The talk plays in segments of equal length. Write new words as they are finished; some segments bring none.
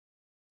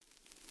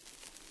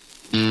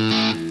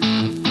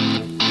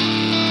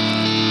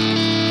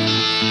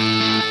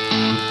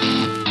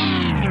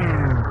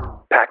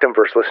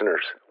Pactumverse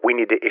listeners, we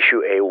need to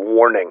issue a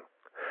warning.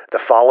 The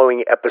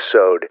following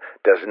episode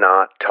does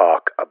not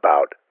talk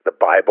about the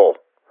Bible.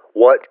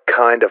 What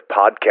kind of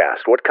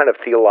podcast, what kind of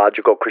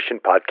theological Christian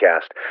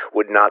podcast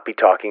would not be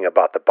talking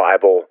about the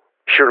Bible?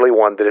 Surely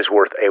one that is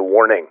worth a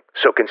warning.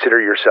 So consider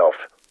yourself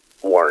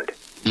warned.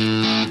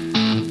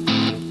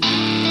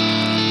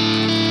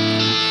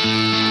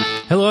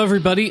 Hello,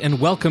 everybody, and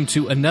welcome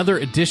to another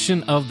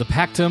edition of The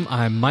Pactum.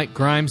 I'm Mike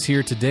Grimes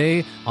here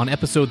today on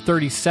episode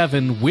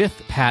 37 with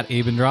Pat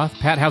Abendroth.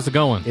 Pat, how's it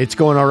going? It's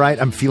going all right.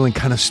 I'm feeling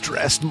kind of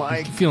stressed,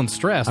 Mike. You feeling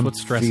stressed?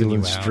 What's stressing you out?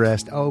 Feeling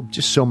stressed. Oh,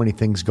 just so many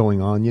things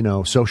going on. You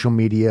know, social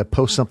media,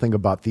 post something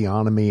about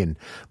theonomy, and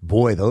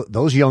boy,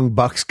 those young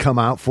bucks come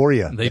out for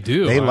you. They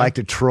do. They like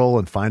to troll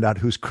and find out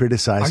who's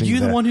criticizing. Are you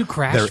the one who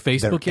crashed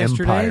Facebook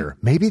yesterday? Empire.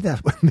 Maybe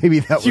that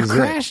was You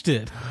crashed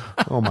it.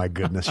 Oh my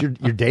goodness, you're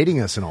dating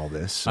us and all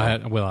this. So.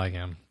 Well, I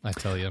am. I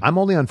tell you. I'm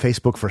only on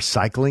Facebook for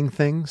cycling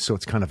things, so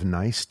it's kind of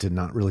nice to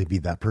not really be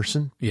that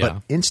person. Yeah.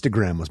 But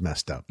Instagram was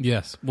messed up.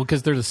 Yes. Well,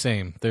 because they're the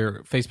same.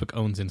 Facebook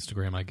owns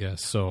Instagram, I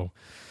guess. So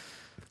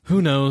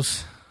who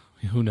knows?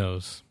 Who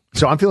knows?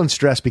 So I'm feeling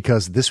stressed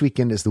because this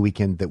weekend is the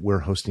weekend that we're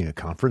hosting a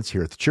conference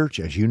here at the church,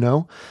 as you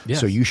know.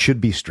 Yes. So you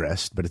should be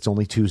stressed, but it's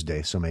only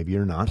Tuesday, so maybe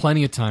you're not.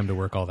 Plenty of time to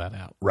work all that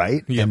out.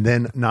 Right? Yep. And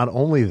then not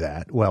only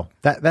that, well,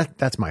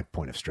 that's my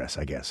point of stress,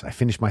 I guess. I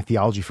finished my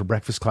theology for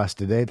breakfast class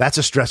today. That's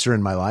a stressor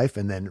in my life.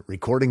 And then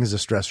recording is a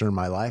stressor in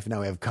my life.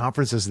 Now we have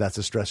conferences. That's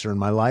a stressor in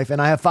my life. And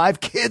I have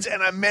 5 kids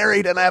and I'm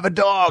married and I have a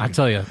dog. I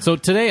tell you. So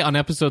today on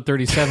episode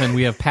 37,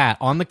 we have Pat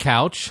on the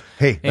couch.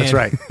 Hey, that's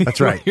right.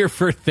 That's right. We're here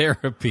for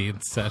therapy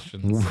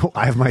sessions.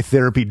 I have my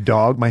therapy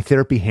dog, my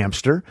therapy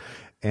hamster,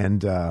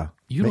 and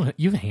You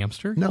have a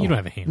hamster? no, You don't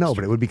have a hamster. No,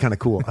 but it would be kind of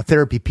cool. A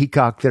therapy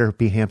peacock,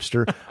 therapy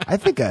hamster. I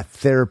think a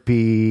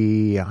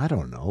therapy, I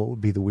don't know,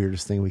 would be the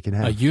weirdest thing we can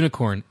have. A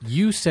unicorn.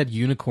 You said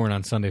unicorn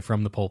on Sunday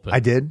from the pulpit. I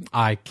did.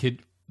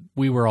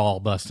 We were all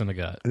busting a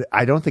gut.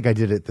 I don't think I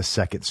did it the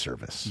second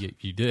service.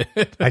 You did.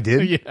 I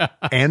did? Yeah.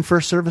 And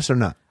first service or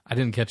not? I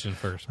didn't catch it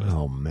first. But.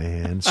 Oh,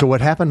 man. So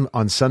what happened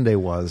on Sunday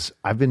was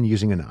I've been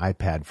using an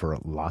iPad for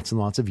lots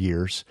and lots of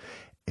years.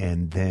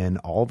 And then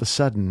all of a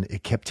sudden,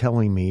 it kept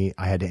telling me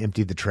I had to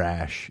empty the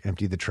trash.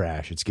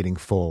 It's getting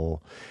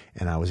full.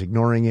 And I was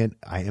ignoring it.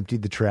 I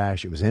emptied the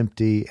trash. It was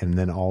empty. And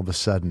then all of a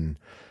sudden,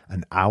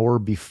 an hour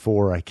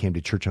before I came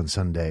to church on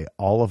Sunday,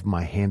 all of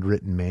my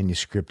handwritten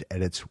manuscript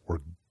edits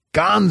were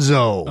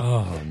gonzo.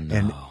 Oh, no.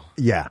 And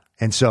yeah.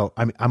 And so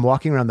I'm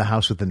walking around the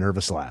house with a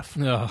nervous laugh.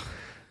 Oh.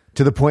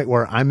 To the point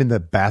where I'm in the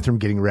bathroom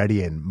getting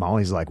ready, and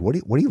Molly's like, what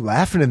are you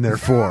laughing in there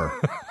for?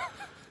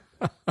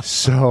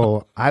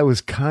 So I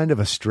was kind of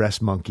a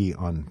stress monkey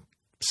on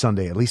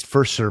Sunday, at least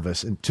first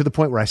service, and to the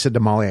point where I said to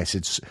Molly, I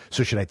said,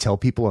 so should I tell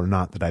people or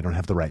not that I don't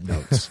have the right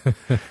notes?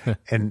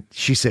 And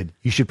she said,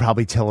 you should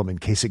probably tell them in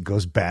case it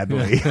goes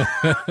badly.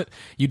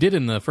 You did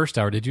in the first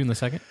hour. Did you in the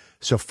second?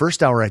 So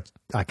first hour,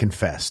 I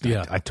confessed.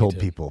 Yeah, I told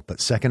people.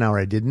 But second hour,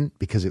 I didn't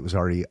because it was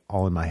already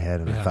all in my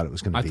head, and I thought it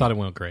was going to be. I thought it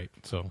went great.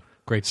 So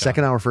great job.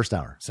 Second hour, first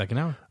hour. Second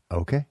hour.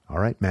 Okay. All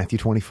right. Matthew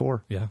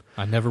 24. Yeah.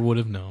 I never would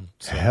have known.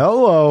 So.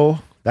 Hello.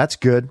 That's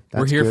good.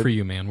 We're here for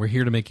you, man. We're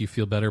here to make you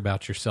feel better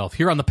about yourself.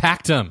 Here on the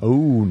Pactum.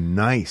 Oh,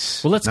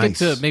 nice. Well, let's get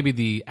to maybe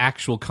the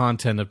actual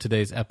content of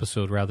today's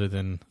episode rather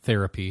than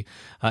therapy.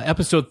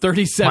 Episode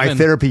 37. My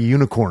therapy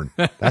unicorn.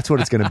 That's what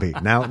it's going to be.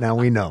 Now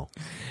we know.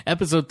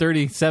 Episode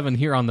 37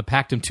 here on the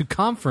Pactum. To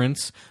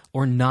conference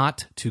or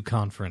not to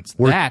conference?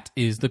 That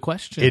is the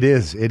question. It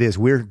is.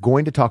 We're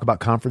going to talk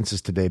about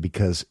conferences today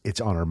because it's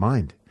on our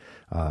mind.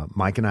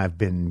 Mike and I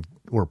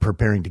we're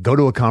preparing to go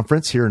to a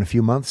conference here in a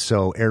few months.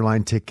 So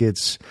airline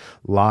tickets,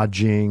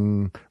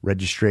 lodging,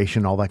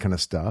 registration, all that kind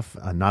of stuff.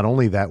 Not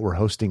only that, we're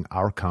hosting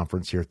our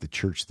conference here at the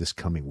church this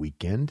coming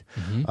weekend.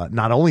 Mm-hmm.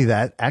 Not only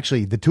that,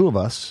 actually the two of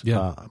us,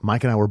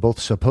 Mike and I were both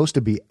supposed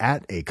to be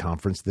at a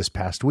conference this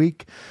past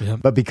week,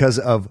 but because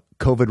of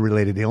COVID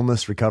related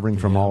illness, recovering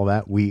from all of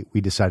that, we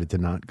decided to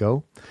not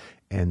go.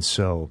 And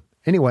so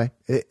anyway,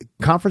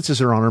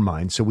 conferences are on our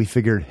minds. So we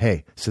figured,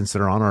 hey, since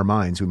they're on our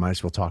minds, we might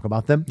as well talk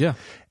about them. Yeah.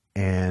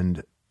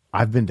 And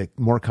I've been to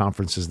more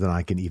conferences than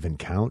I can even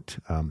count.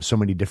 So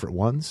many different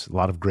ones, a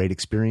lot of great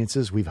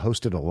experiences. We've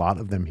hosted a lot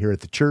of them here at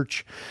the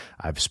church.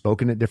 I've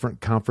spoken at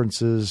different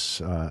conferences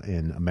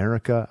in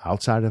America,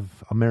 outside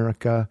of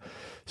America.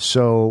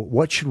 So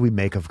what should we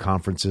make of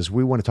conferences?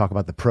 We want to talk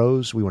about the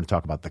pros. We want to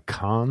talk about the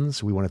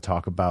cons. We want to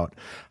talk about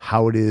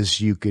how it is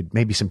you could,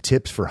 maybe some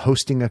tips for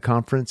hosting a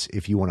conference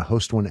if you want to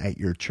host one at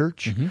your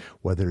church,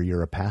 whether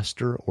you're a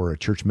pastor or a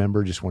church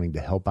member just wanting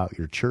to help out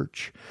your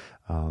church.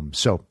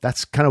 So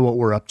that's kind of what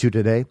we're up to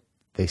today.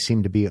 They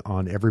seem to be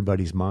on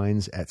everybody's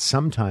minds at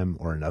some time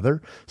or another.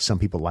 Some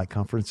people like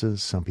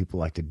conferences. Some people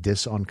like to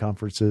diss on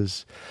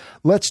conferences.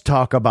 Let's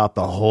talk about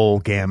the whole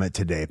gamut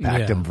today,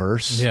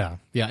 Pactumverse.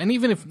 Yeah. And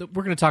even if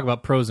we're going to talk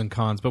about pros and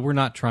cons, but we're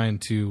not trying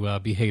to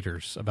be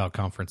haters about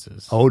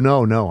conferences. Oh,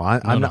 no.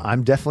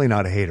 I'm definitely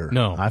not a hater.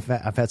 No. I've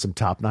had some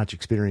top-notch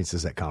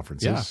experiences at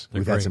conferences. Yeah,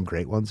 We've great. had some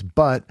great ones,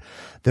 but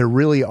there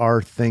really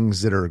are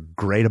things that are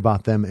great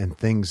about them and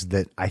things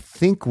that I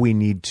think we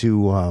need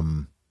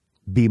to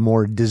be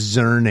more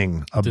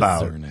discerning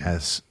about,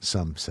 as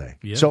some say.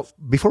 Yes. So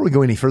before we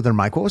go any further,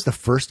 Mike, what was the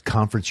first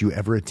conference you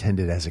ever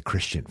attended as a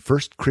Christian?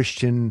 First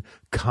Christian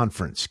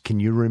conference. Can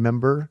you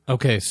remember?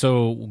 Okay,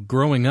 so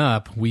growing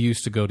up, we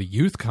used to go to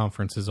youth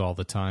conferences all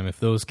the time, if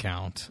those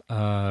count.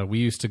 We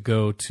used to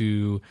go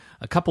to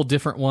a couple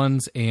different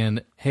ones,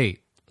 and hey,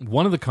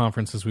 one of the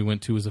conferences we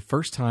went to was the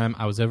first time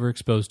I was ever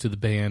exposed to the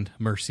band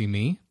Mercy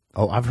Me.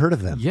 Oh, I've heard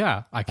of them.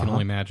 Yeah, I can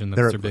only imagine that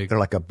they're big. They're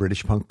like a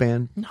British punk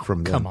band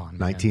from the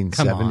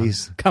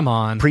 1970s. Come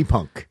on.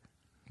 Pre-punk.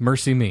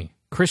 Mercy Me.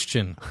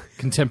 Christian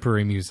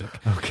contemporary music.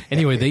 Okay.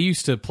 Anyway, they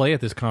used to play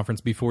at this conference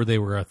before they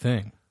were a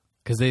thing,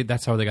 because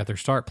that's how they got their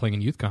start, playing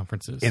in youth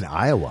conferences. In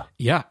Iowa.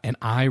 Yeah, and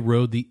I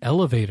rode the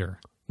elevator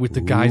with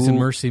the guys in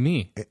Mercy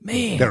Me.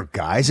 Man. There are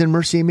guys in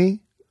Mercy Me?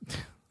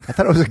 I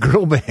thought it was a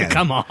girl band.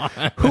 Come on.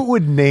 Who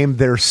would name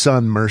their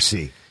son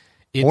Mercy?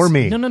 Or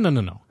me?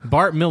 No.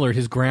 Bart Millard,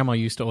 his grandma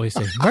used to always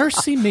say,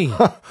 Mercy Me.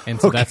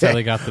 And so that's how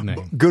they got the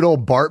name. Good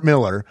old Bart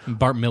Miller.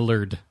 Bart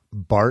Millard.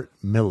 Bart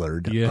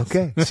Millard. Yes.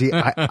 Okay. See,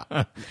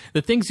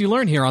 the things you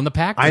learn here on the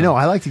Pact. I know.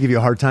 I like to give you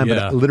a hard time,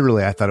 but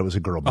literally I thought it was a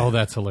girl band. Oh,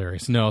 that's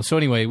hilarious. No. So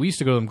anyway, we used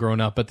to go to them growing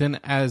up, but then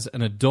as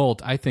an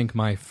adult, I think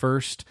my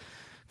first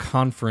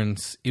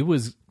conference, it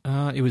was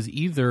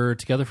either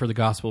Together for the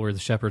Gospel or the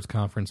Shepherd's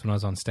Conference when I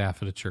was on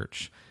staff at a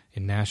church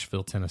in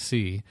Nashville,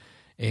 Tennessee.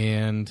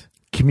 And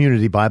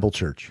Community Bible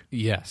Church.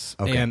 Yes.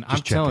 Okay, and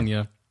I'm telling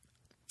you,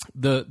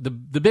 the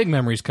big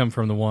memories come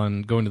from the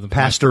one going to the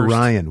Pastor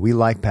Ryan. We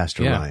like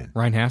Pastor Ryan.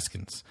 Ryan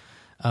Haskins.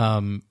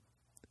 In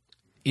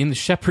the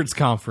Shepherd's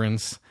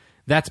Conference,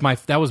 that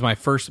was my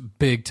first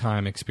big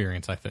time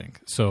experience, I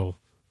think. So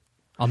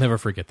I'll never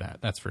forget that.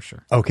 That's for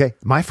sure. Okay.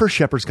 My first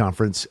Shepherd's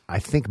Conference, I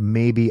think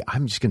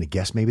I'm just going to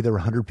guess, maybe there were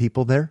 100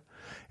 people there.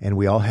 And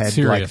we all had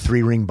like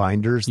 3-ring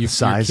binders, the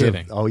size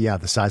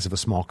of a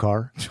small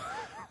car.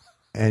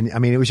 And I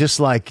mean, it was just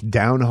like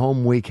down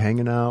home week,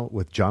 hanging out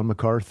with John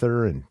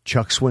MacArthur, and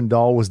Chuck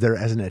Swindoll was there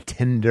as an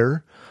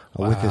attender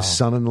with his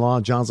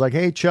son-in-law. John's like,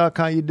 "Hey, Chuck,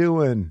 how you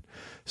doing?"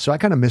 So I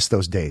kind of miss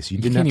those days. You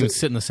can't even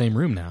sit in the same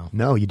room now.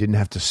 No, you didn't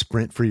have to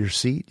sprint for your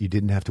seat. You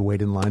didn't have to wait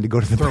in line to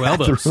go to the bathroom.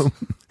 Elbows.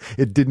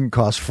 It didn't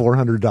cost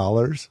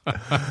 $400.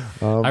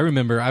 I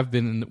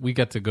remember we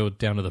got to go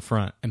down to the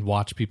front and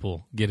watch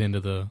people get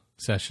into the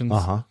sessions.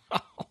 Uh-huh.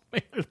 Oh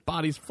man, there's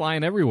bodies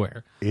flying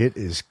everywhere. It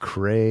is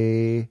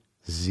crazy.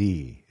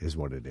 Is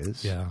what it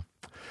is. Yeah.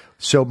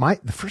 So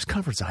the first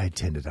conference I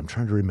attended, I'm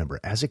trying to remember,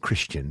 as a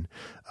Christian,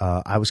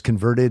 I was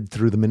converted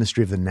through the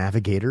ministry of the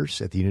Navigators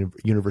at the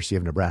University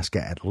of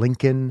Nebraska at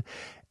Lincoln.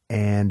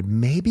 And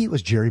maybe it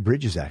was Jerry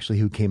Bridges, actually,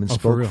 who came and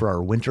spoke for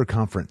our winter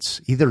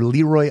conference. Either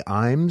Leroy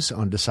Imes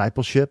on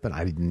discipleship, and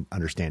I didn't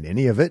understand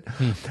any of it,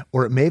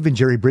 or it may have been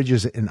Jerry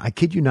Bridges. And I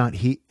kid you not,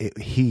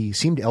 he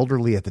seemed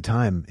elderly at the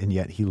time, and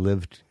yet he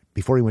lived...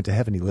 Before he went to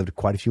heaven, he lived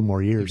quite a few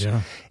more years.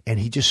 Yeah. And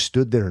he just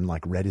stood there and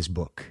like read his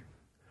book.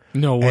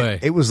 No way.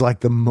 And it was like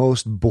the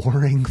most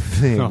boring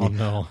thing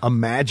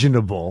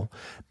imaginable.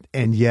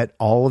 And yet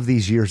all of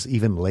these years,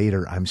 even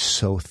later, I'm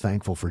so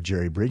thankful for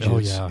Jerry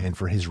Bridges and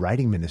for his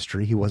writing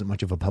ministry. He wasn't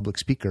much of a public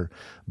speaker,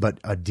 but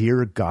a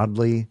dear,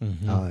 godly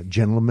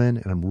gentleman.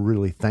 And I'm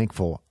really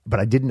thankful. But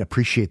I didn't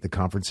appreciate the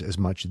conference as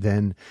much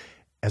then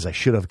as I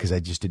should have, because I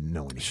just didn't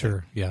know anything.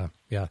 Sure, yeah.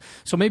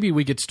 So maybe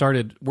we get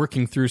started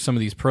working through some of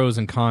these pros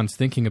and cons,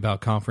 thinking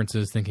about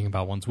conferences, thinking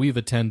about ones we've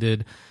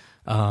attended.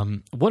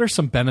 What are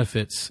some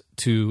benefits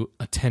to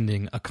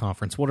attending a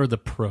conference? What are the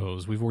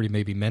pros? We've already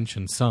maybe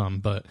mentioned some,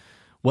 but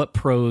what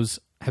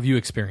pros have you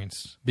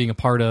experienced being a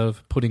part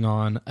of, putting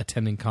on,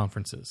 attending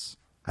conferences?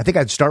 I think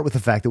I'd start with the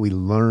fact that we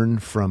learn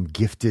from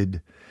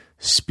gifted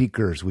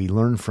speakers. We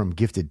learn from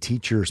gifted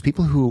teachers,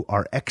 people who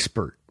are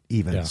expert.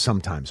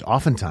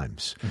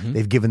 Oftentimes,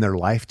 they've given their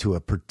life to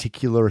a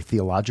particular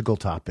theological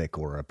topic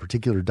or a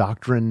particular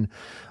doctrine,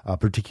 a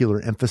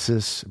particular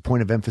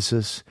point of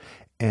emphasis.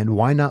 And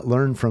why not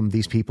learn from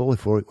these people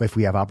if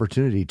we have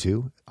opportunity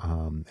to,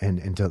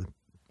 and to,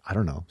 I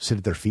don't know, sit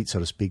at their feet, so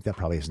to speak. That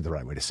probably isn't the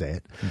right way to say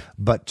it,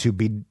 but to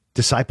be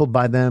discipled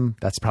by them,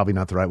 that's probably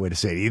not the right way to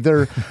say it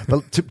either.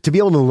 But to be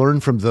able to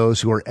learn from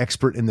those who are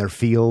expert in their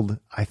field,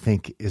 I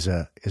think is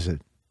a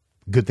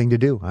good thing to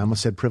do. I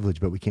almost said privilege,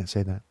 but we can't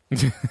say that.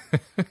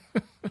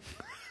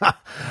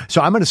 So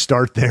I'm going to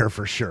start there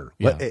for sure.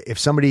 Yeah. If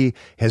somebody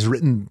has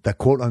written the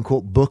quote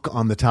unquote book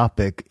on the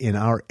topic in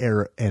our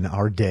era,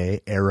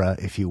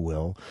 if you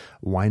will,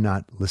 why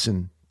not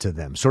listen to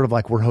them? Sort of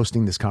like we're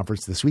hosting this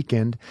conference this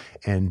weekend,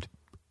 and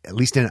at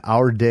least in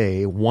our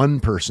day, one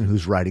person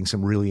who's writing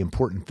some really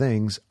important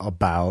things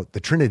about the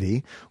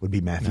Trinity would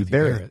be Matthew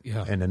Barrett.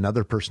 And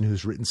another person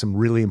who's written some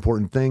really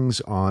important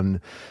things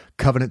on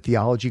covenant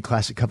theology,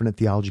 classic covenant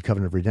theology,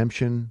 covenant of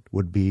redemption,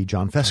 would be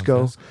John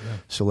Fesco.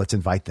 So let's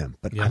invite them.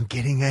 But I'm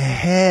getting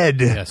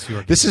ahead. Yes, you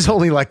are. This is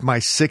only like my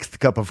 6th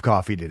cup of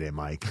coffee today,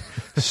 Mike.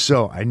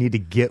 So I need to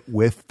get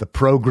with the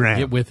program.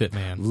 Get with it,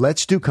 man.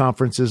 Let's do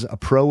conferences. A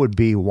pro would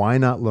be, why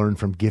not learn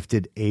from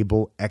gifted,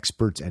 able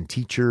experts and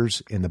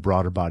teachers in the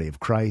broader body of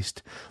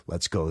Christ?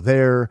 Let's go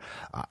there.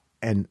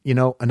 And, you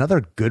know,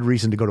 another good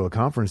reason to go to a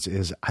conference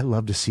is I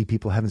love to see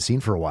people I haven't seen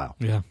for a while.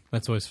 Yeah,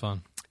 that's always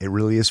fun. It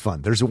really is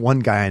fun. There's one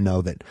guy I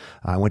know that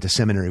I went to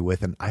seminary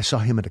with, and I saw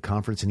him at a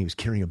conference, and he was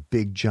carrying a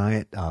big,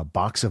 giant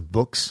box of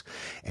books.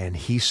 And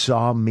he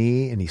saw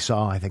me, and he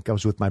saw, I think I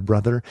was with my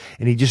brother,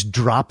 and he just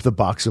dropped the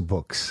box of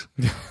books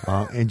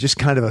in just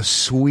kind of a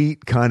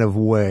sweet kind of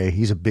way.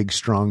 He's a big,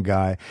 strong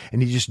guy,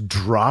 and he just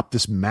dropped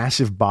this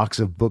massive box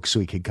of books so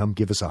he could come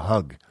give us a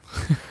hug.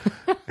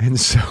 And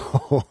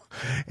so,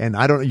 and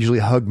I don't usually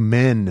hug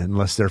men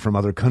unless they're from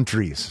other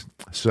countries.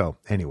 So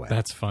anyway.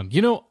 That's fun.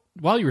 You know,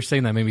 while you were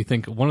saying that made me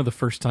think one of the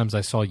first times I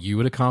saw you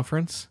at a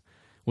conference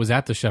was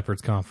at the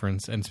Shepherd's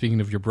Conference. And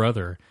speaking of your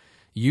brother,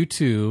 you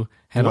two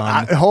had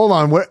on... hold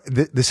on.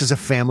 This is a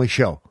family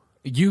show.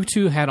 You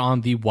two had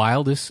on the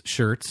wildest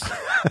shirts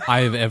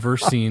I have ever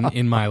seen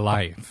in my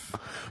life.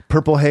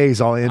 Purple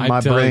haze all in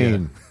my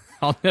brain.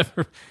 I'll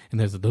never... And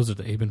those are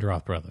the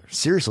Abendroth brothers.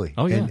 Seriously.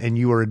 Oh, yeah. And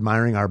you were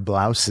admiring our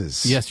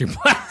blouses. Yes, your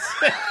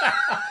blouses.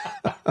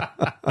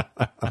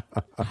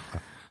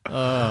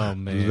 Oh,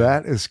 man.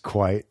 That is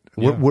quite...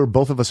 Yeah. We're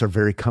both of us are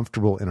very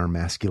comfortable in our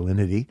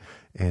masculinity,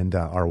 and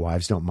our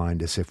wives don't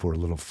mind us if we're a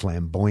little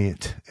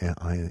flamboyant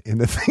in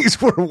the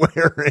things we're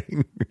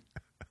wearing.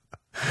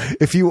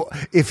 If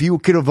you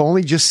could have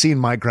only just seen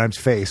Mike Grimes'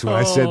 face when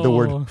I said the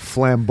word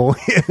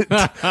flamboyant,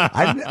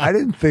 I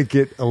didn't think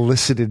it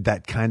elicited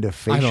that kind of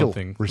facial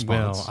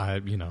response.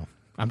 Well,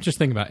 I'm just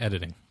thinking about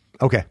editing.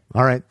 Okay,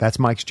 all right, that's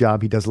Mike's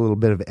job. He does a little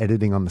bit of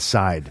editing on the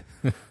side,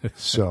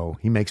 so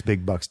he makes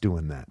big bucks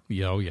doing that.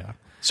 Yeah.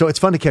 So it's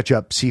fun to catch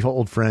up, see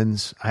old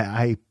friends.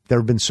 There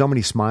have been so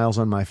many smiles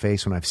on my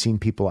face when I've seen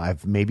people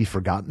I've maybe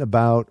forgotten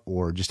about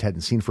or just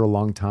hadn't seen for a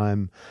long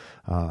time.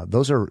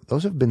 Those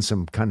have been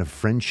some kind of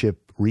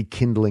friendship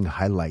rekindling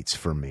highlights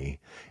for me.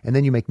 And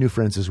then you make new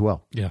friends as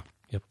well. Yeah.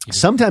 Yep.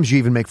 Sometimes you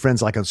even make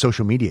friends like on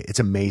social media. It's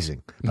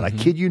amazing. But I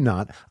kid you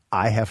not,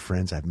 I have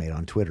friends I've made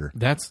on Twitter.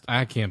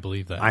 I can't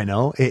believe that. I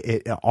know.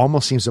 It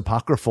almost seems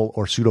apocryphal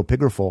or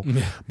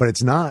pseudepigraphal, but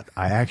it's not.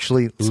 I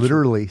actually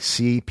literally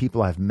see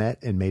people I've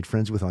met and made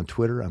friends with on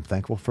Twitter. I'm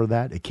thankful for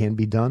that. It can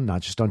be done,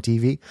 not just on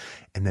TV.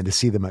 And then to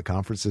see them at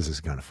conferences is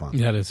kind of fun.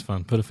 Yeah, it is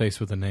fun. Put a face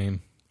with a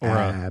name. Or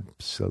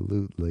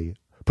absolutely.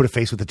 Put a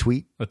face with a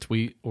tweet. A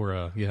tweet or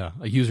a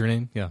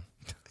username. Yeah.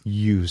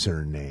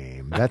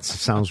 Username. That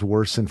sounds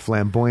worse than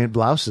flamboyant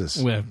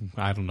blouses. Well,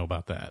 I don't know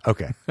about that.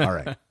 Okay. All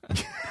right.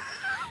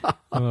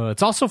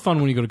 It's also fun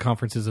when you go to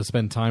conferences to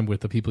spend time with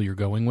the people you're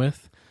going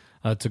with.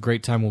 It's a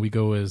great time when we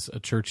go as a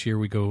church here.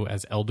 We go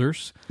as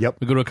elders.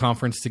 Yep. We go to a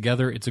conference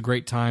together. It's a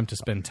great time to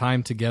spend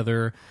time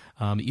together.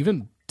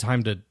 Even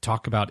time to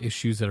talk about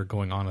issues that are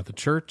going on at the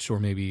church or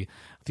maybe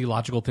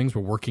theological things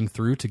we're working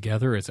through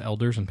together as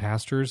elders and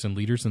pastors and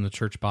leaders in the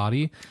church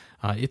body.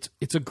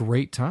 It's a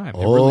great time.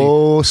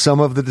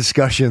 Some of the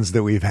discussions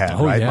that we've had,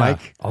 right,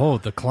 Mike? Oh,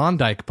 the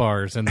Klondike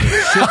bars and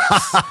the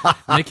chips,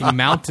 making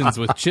mountains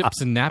with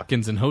chips and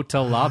napkins in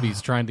hotel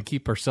lobbies, trying to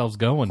keep ourselves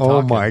going.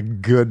 Oh, my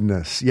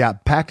goodness. Yeah,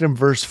 Pactum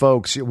Verse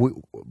folks,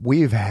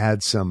 we've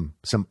had some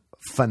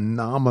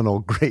phenomenal,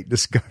 great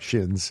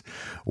discussions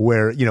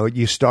where,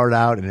 you start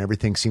out and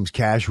everything seems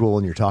casual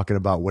and you're talking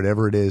about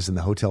whatever it is in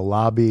the hotel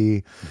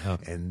lobby.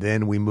 Yep. And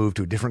then we move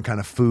to a different kind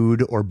of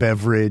food or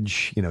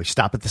beverage. You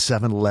stop at the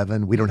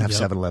 7-Eleven. We don't have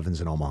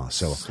 7-Elevens in Omaha.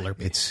 So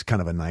It's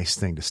kind of a nice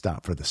thing to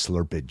stop for the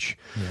slurpage.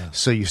 Yeah.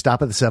 So you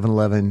stop at the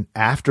 7-Eleven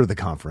after the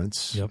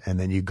conference and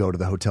then you go to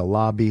the hotel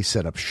lobby,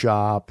 set up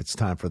shop. It's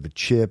time for the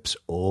chips.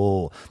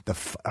 Oh,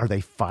 are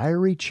they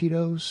fiery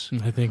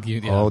Cheetos? I think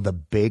Oh, the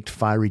baked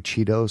fiery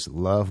Cheetos.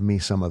 Love me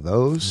some of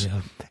those.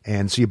 Yeah.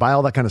 And so you buy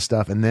all that kind of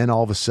stuff. And then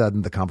all of a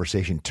sudden the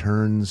conversation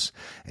turns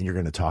and you're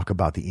going to talk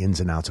about the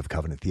ins and outs of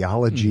covenant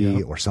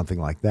theology or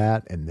something like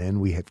that. And then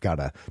we have got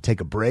to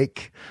take a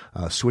break,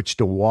 switch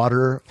to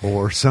water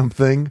or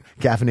something,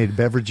 caffeinated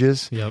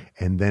beverages. Yep.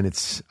 And then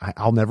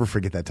I'll never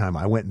forget that time.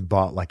 I went and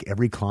bought like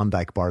every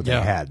Klondike bar they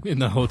had. In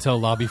the hotel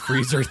lobby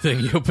freezer thing,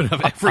 you open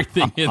up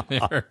everything in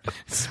there,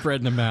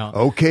 spreading them out.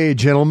 Okay,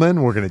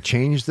 gentlemen, we're going to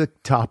change the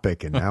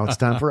topic. And now it's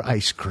time for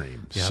ice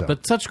cream. Yeah,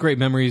 but such great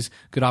memories,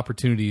 good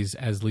opportunities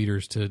as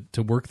leaders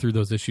to work through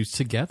those issues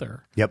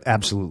together. Yep,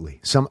 absolutely.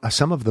 Some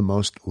of the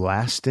most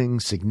lasting,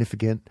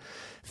 significant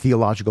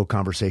theological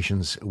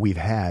conversations we've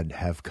had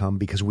have come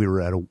because we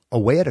were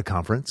away at a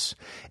conference,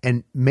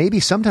 and maybe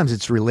sometimes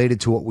it's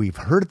related to what we've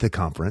heard at the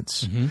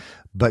conference,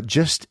 but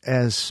just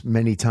as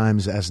many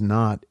times as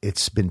not,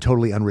 it's been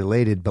totally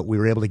unrelated, but we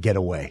were able to get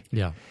away.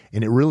 Yeah.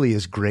 And it really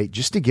is great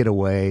just to get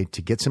away,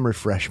 to get some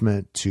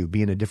refreshment, to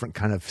be in a different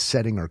kind of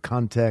setting or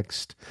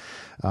context.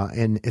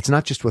 And it's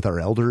not just with our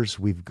elders.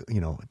 We've,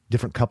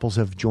 different couples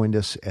have joined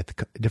us at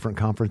the different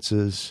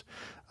conferences.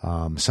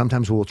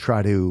 Sometimes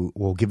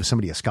we'll give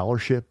somebody a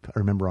scholarship. I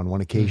remember on one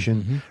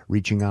occasion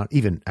reaching out,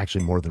 even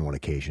actually more than one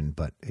occasion,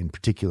 but in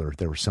particular,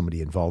 there was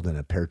somebody involved in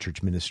a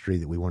parachurch ministry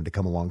that we wanted to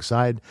come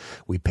alongside.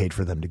 We paid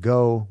for them to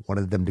go,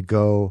 wanted them to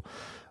go.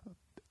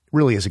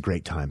 Really is a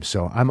great time.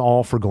 So I'm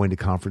all for going to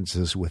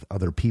conferences with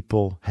other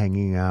people,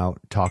 hanging out,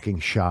 talking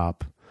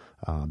shop,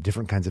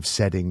 different kinds of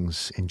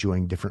settings,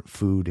 enjoying different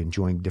food,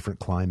 enjoying different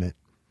climate.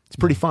 It's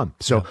pretty fun.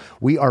 So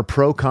we are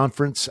pro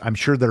conference. I'm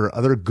sure there are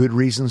other good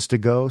reasons to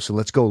go. So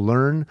let's go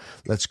learn.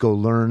 Let's go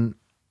learn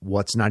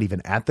what's not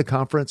even at the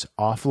conference,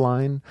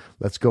 offline.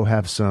 Let's go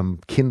have some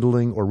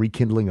kindling or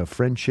rekindling of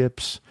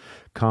friendships.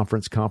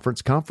 Conference.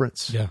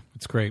 Yeah,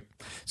 it's great.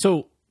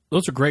 So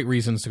those are great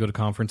reasons to go to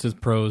conferences,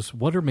 pros.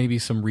 What are maybe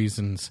some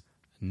reasons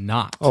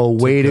not to go?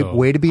 Way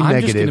to be I'm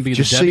negative.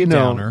 Just so you know.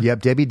 Downer.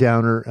 Yep, Debbie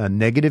Downer,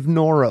 negative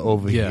Nora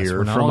over Yes, here.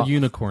 we're not all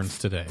unicorns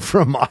today.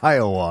 From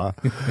Iowa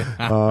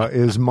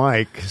is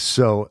Mike.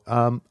 So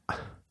I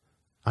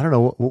don't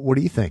know. What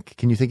do you think?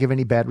 Can you think of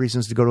any bad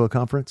reasons to go to a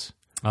conference?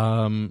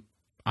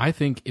 I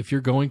think if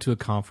you're going to a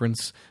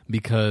conference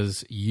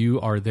because you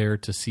are there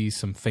to see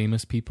some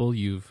famous people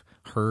you've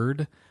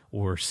heard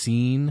or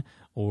seen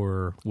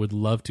or would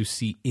love to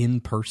see in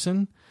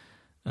person,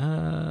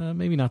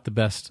 maybe not the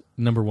best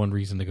number one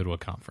reason to go to a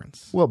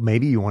conference. Well,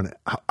 maybe you want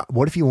to.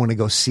 What if you want to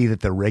go see that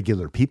they're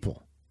regular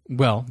people?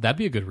 Well, that'd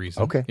be a good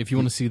reason. Okay. If you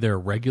want to see their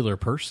regular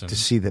person. To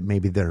see that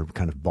maybe they're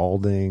kind of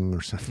balding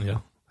or something. Yeah.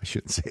 I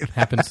shouldn't say that.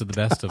 Happens to the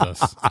best of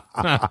us.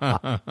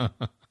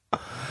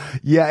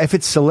 Yeah, if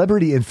it's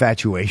celebrity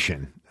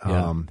infatuation.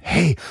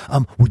 Hey,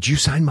 would you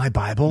sign my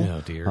Bible?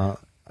 Oh, dear.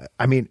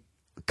 I mean,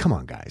 come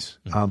on, guys.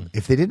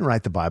 If they didn't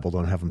write the Bible,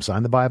 don't have them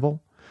sign the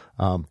Bible.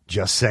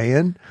 Just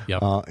saying.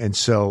 Yep. And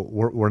so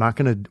we're not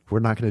going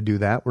to do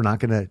that. We're not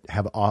going to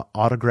have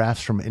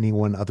autographs from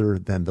anyone other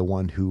than the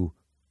one who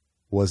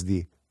was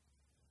the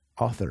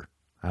author.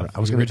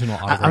 I was original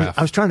autograph.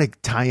 I was trying to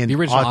tie in the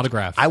original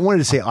autograph. I wanted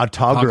to say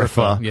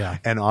autographa yeah.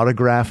 and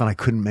autograph, and I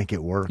couldn't make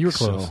it work. You were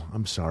close. So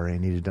I'm sorry. I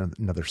needed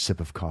another sip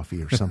of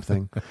coffee or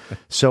something.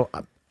 So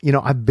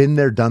I've been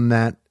there, done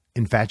that.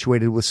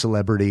 Infatuated with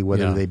celebrity,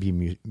 whether they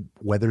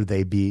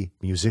be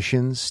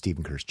musicians,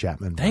 Stephen Curtis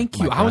Chapman. Thank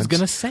you. I was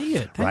going to say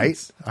it.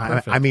 Thanks.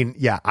 Right? I mean,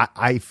 yeah.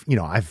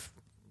 I've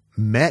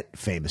met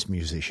famous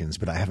musicians,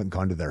 but I haven't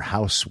gone to their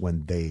house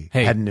when they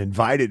hadn't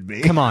invited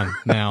me. Come on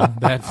now.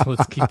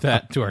 Let's keep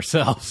that to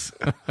ourselves.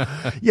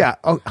 Yeah.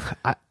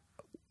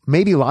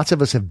 Maybe lots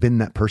of us have been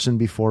that person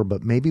before,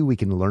 but maybe we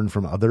can learn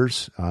from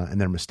others and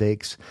their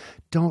mistakes.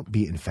 Don't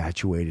be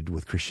infatuated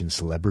with Christian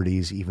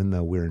celebrities, even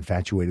though we're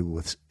infatuated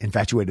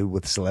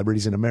with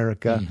celebrities in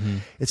America. Mm-hmm.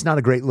 It's not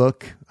a great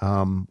look.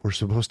 We're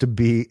supposed to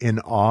be in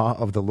awe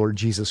of the Lord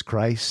Jesus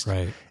Christ.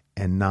 Right.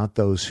 And not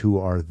those who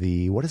are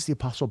what does the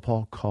Apostle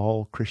Paul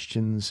call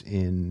Christians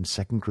in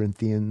 2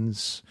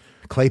 Corinthians?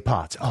 Clay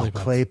pots.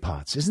 Clay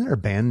pots. Isn't there a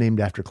band named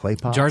after clay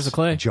pots? Jars of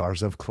Clay.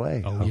 Jars of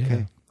Clay. Oh, okay.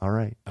 Yeah. All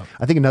right. Oh.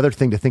 I think another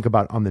thing to think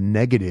about on the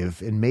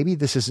negative, and maybe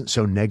this isn't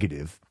so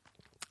negative,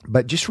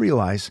 but just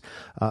realize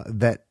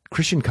that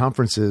Christian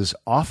conferences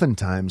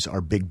oftentimes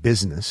are big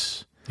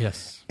business.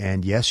 Yes.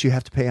 And yes, you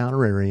have to pay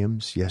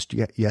honorariums. Yes,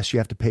 you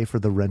have to pay for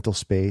the rental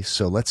space.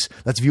 So let's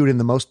view it in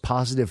the most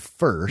positive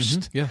first.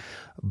 Mm-hmm. Yeah.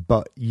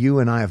 But you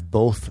and I have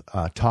both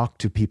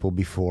talked to people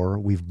before.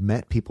 We've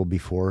met people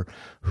before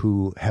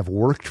who have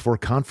worked for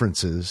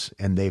conferences,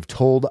 and they've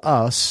told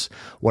us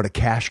what a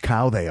cash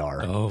cow they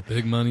are. Oh,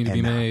 big money to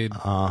be made.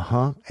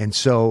 And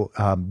so,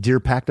 dear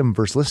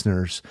Pactumverse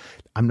listeners,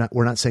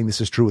 we're not saying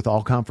this is true with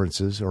all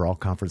conferences or all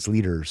conference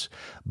leaders,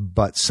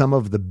 but some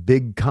of the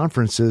big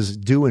conferences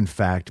do in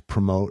fact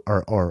promote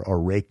or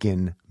rake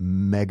in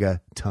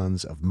mega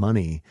tons of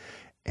money.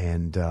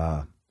 And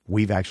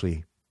we've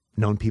actually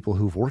known people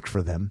who've worked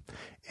for them,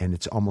 and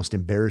it's almost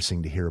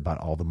embarrassing to hear about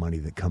all the money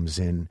that comes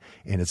in,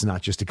 and it's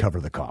not just to cover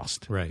the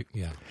cost. Right,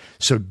 yeah.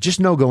 So just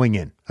know going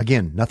in,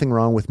 again, nothing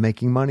wrong with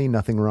making money,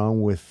 nothing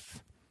wrong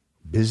with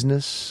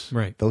business,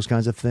 right? Those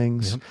kinds of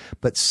things. Yep.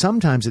 But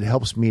sometimes it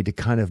helps me to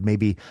kind of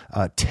maybe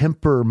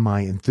temper my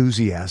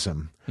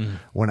enthusiasm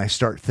when I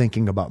start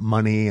thinking about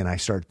money, and I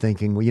start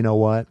thinking, well, you know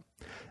what?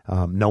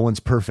 No one's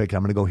perfect.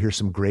 I'm going to go hear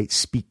some great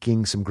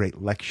speaking, some great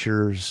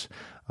lectures.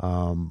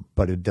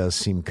 But it does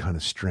seem kind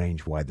of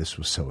strange why this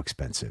was so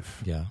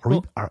expensive. Yeah.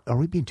 Are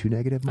we being too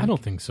negative, Mike? I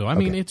don't think so. I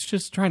mean, it's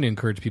just trying to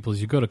encourage people as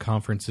you go to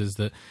conferences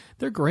that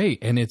they're great,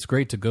 and it's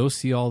great to go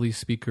see all these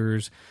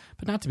speakers,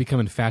 but not to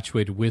become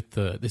infatuated with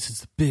this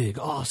is the big,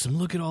 awesome,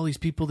 look at all these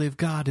people they've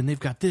got, and they've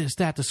got this,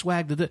 that, the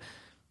swag,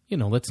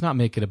 let's not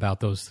make it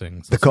about those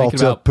things. The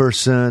cult of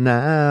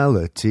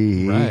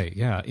personality. Right,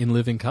 yeah, In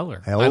Living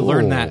Color. Oh. I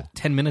learned that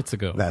 10 minutes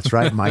ago. That's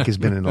right. Mike has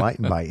been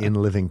enlightened by In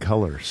Living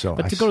Color.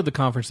 But to go to the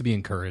conference to be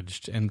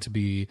encouraged and to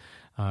be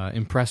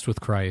impressed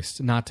with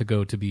Christ, not to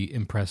go to be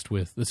impressed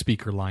with the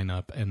speaker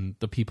lineup and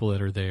the people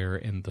that are there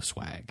and the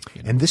swag.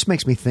 And this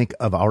makes me think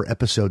of our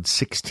episode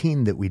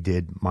 16 that we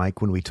did, Mike,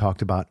 when we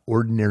talked about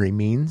ordinary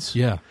means.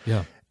 Yeah,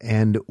 yeah.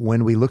 And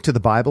when we look to the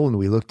Bible and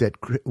we look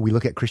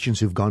at Christians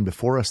who've gone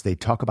before us, they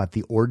talk about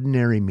the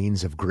ordinary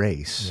means of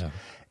grace. Yeah.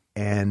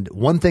 And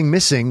one thing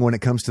missing when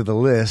it comes to the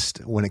list,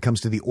 when it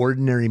comes to the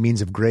ordinary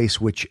means of grace,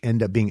 which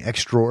end up being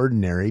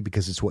extraordinary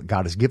because it's what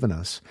God has given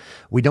us,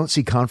 we don't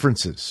see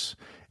conferences.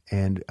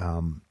 And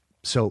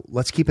so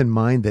let's keep in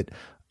mind that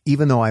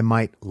even though I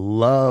might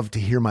love to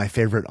hear my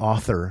favorite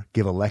author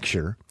give a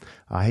lecture,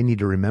 I need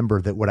to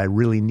remember that what I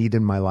really need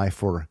in my life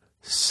for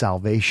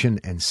salvation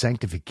and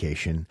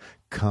sanctification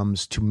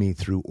comes to me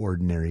through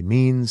ordinary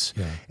means.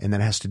 Yeah. And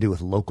that has to do with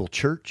local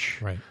church,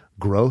 Right.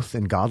 growth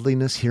and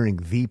godliness, hearing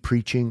the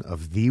preaching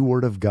of the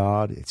Word of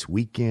God. It's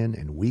week in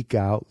and week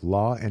out,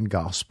 law and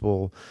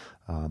gospel,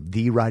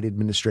 the right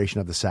administration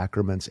of the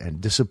sacraments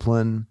and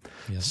discipline.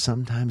 Yeah.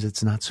 Sometimes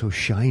it's not so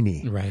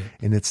shiny, Right.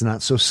 and it's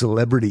not so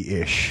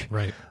celebrity-ish,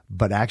 Right.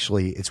 but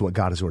actually it's what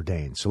God has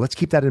ordained. So let's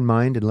keep that in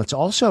mind, and let's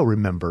also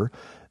remember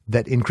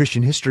that in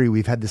Christian history,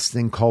 we've had this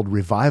thing called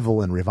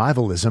revival and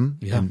revivalism.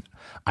 Yeah. And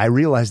I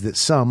realize that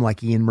some,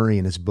 like Ian Murray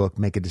in his book,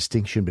 make a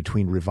distinction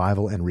between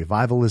revival and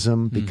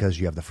revivalism because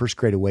you have the First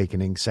Great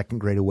Awakening, Second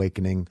Great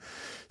Awakening.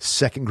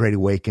 Second Great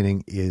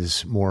Awakening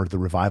is more the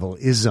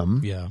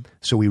revivalism. Yeah.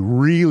 So we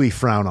really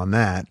frown on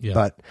that. Yeah.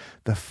 But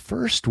the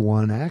first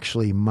one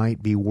actually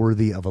might be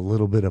worthy of a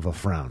little bit of a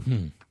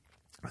frown.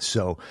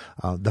 So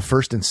the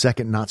first and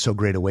second not so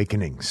great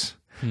awakenings.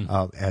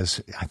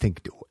 As I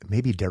think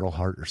maybe Daryl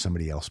Hart or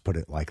somebody else put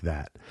it like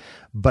that.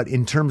 But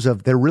in terms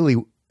of the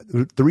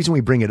reason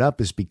we bring it up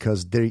is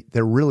because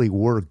there really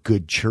were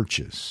good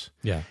churches.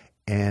 Yeah.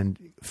 And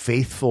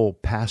faithful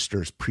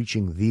pastors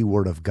preaching the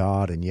Word of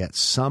God, and yet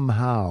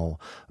somehow,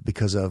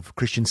 because of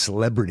Christian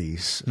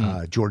celebrities,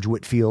 George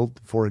Whitefield,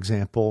 for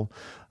example,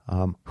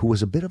 who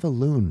was a bit of a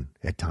loon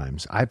at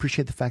times. I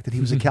appreciate the fact that he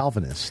was a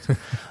Calvinist.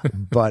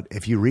 But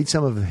if you read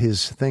some of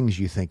his things,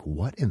 you think,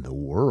 what in the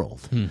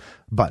world?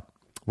 But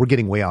we're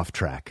getting way off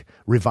track.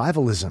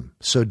 Revivalism.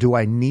 So do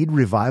I need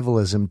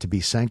revivalism to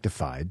be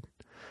sanctified?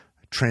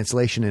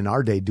 Translation in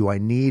our day, do I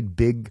need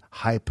big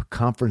hype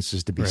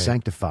conferences to be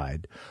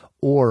sanctified?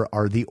 Or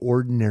are the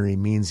ordinary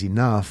means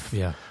enough?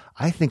 Yeah.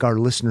 I think our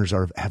listeners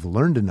have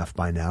learned enough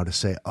by now to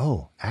say,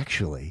 oh,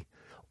 actually,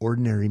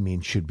 ordinary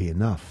means should be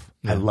enough.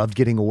 I loved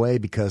getting away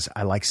because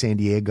I like San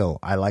Diego.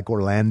 I like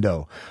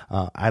Orlando.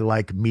 I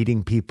like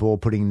meeting people,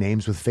 putting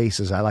names with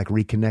faces. I like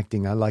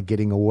reconnecting. I like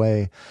getting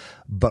away.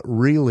 But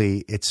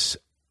really,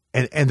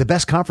 and the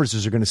best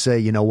conferences are going to say,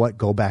 you know what,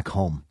 go back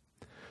home.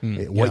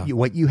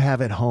 What you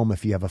have at home,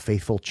 if you have a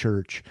faithful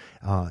church,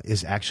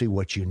 is actually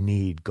what you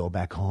need. Go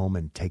back home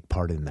and take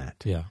part in that.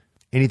 Yeah.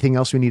 Anything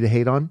else we need to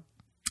hate on?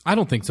 I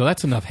don't think so.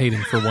 That's enough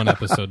hating for one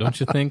episode, don't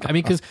you think? I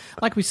mean, because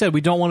like we said, we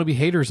don't want to be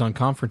haters on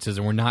conferences,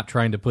 and we're not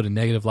trying to put a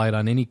negative light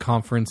on any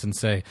conference and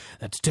say,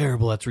 that's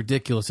terrible, that's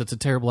ridiculous, that's a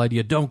terrible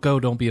idea, don't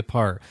go, don't be a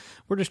part.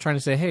 We're just trying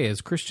to say, hey,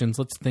 as Christians,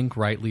 let's think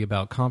rightly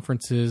about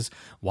conferences,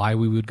 why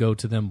we would go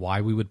to them,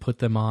 why we would put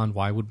them on,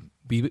 why would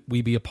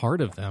we be a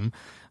part of them.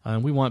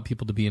 We want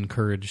people to be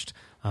encouraged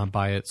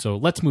by it. So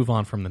let's move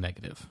on from the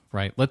negative,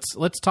 right?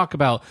 Let's talk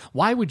about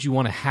why would you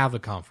want to have a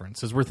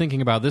conference? As we're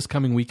thinking about this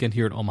coming weekend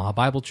here at Omaha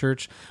Bible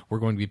Church, we're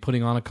going to be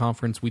putting on a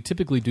conference. We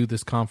typically do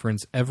this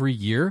conference every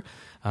year,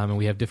 and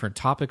we have different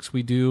topics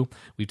we do.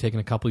 We've taken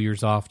a couple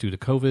years off due to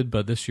COVID,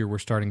 but this year we're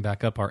starting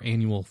back up our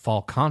annual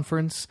fall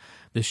conference,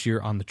 this year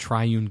on the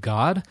Triune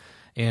God.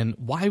 And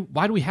why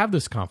do we have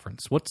this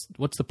conference? What's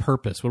the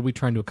purpose? What are we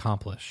trying to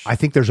accomplish? I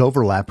think there's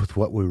overlap with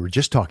what we were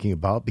just talking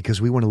about because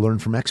we want to learn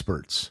from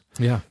experts.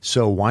 Yeah.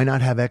 So why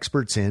not have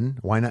experts in?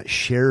 Why not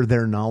share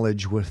their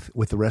knowledge with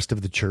the rest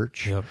of the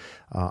church? Yep.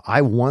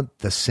 I want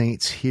the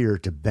saints here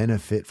to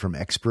benefit from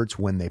experts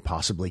when they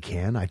possibly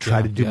can. I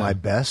try to do my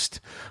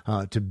best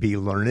to be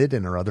learned,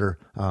 and our other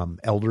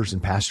elders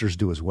and pastors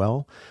do as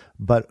well.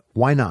 But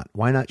why not?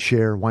 Why not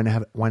share? Why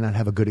not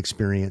have a good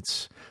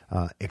experience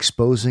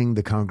exposing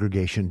the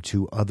congregation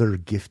to other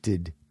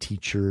gifted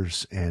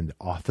teachers and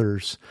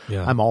authors?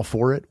 Yeah. I'm all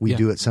for it. We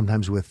do it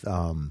sometimes with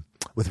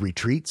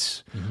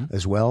retreats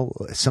as well.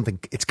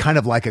 It's kind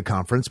of like a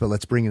conference, but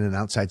let's bring in an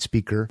outside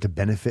speaker to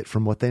benefit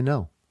from what they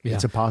know. Yeah.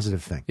 It's a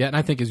positive thing. Yeah, and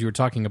I think as you were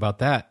talking about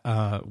that,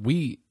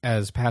 we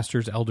as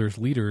pastors, elders,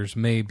 leaders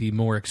may be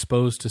more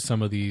exposed to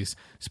some of these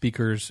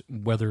speakers,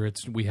 whether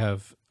it's we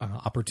have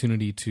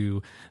opportunity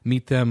to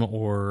meet them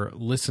or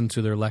listen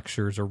to their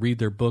lectures or read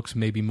their books,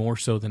 maybe more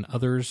so than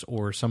others,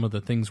 or some of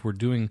the things we're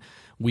doing,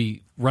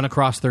 we run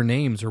across their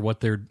names or what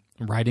they're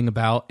writing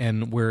about,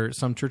 and where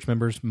some church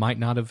members might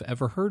not have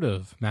ever heard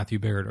of Matthew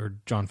Barrett or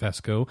John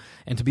Fesco,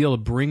 and to be able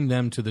to bring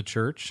them to the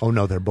church. Oh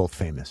no, they're both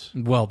famous.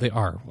 Well, they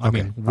are. I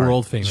Okay. mean,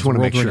 world famous, Just want to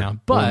world make sure.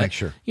 renowned. Wanna But make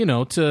sure. you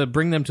know, to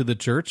bring them to the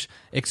church,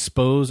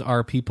 expose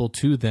our people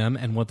to them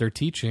and what they're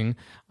teaching,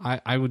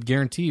 I would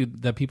guarantee you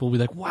that people will be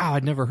like, "Wow,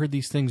 I'd never heard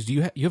these things. Do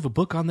you have a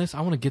book on this?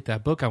 I want to get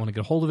that book. I want to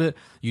get a hold of it.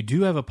 You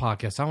do have a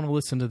podcast. I want to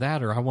listen to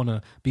that, or I want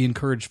to be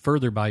encouraged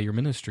further by your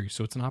ministry."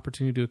 So it's an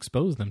opportunity to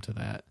expose them to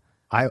that.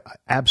 I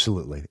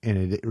absolutely, and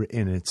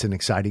it's an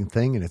exciting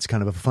thing, and it's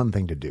kind of a fun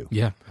thing to do.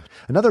 Yeah.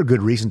 Another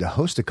good reason to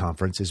host a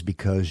conference is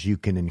because you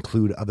can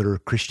include other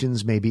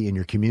Christians maybe in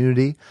your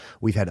community.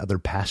 We've had other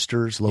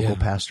pastors, local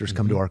pastors,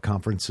 come to our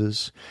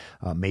conferences.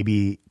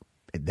 Maybe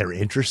they're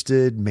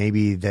interested.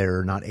 Maybe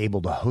they're not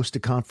able to host a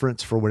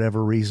conference for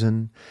whatever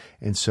reason.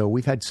 And so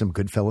we've had some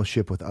good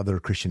fellowship with other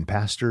Christian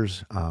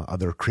pastors,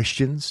 other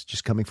Christians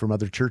just coming from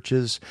other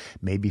churches,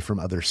 maybe from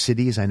other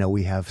cities. I know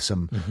we have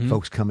some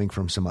folks coming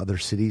from some other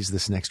cities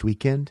this next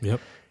weekend.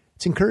 Yep.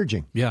 it's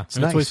encouraging. Yeah, it's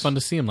and nice. it's always fun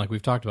to see them, like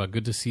we've talked about.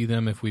 Good to see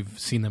them if we've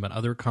seen them at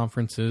other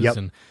conferences, Yep.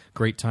 and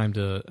great time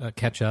to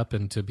catch up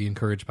and to be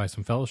encouraged by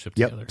some fellowship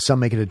Yep. together. Some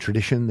make it a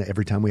tradition that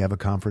every time we have a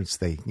conference,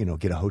 they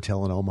get a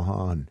hotel in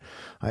Omaha, and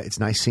it's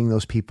nice seeing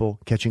those people,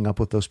 catching up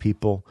with those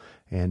people,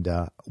 and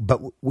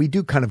but we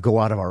do kind of go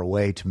out of our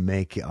way to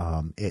make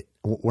it.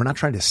 We're not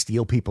trying to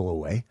steal people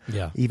away.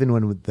 Yeah. Even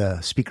when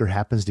the speaker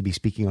happens to be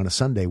speaking on a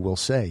Sunday, we'll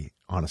say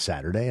on a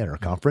Saturday at our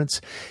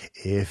conference,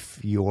 if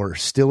you're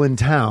still in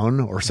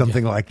town or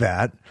something like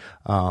that.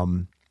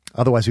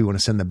 Otherwise, we want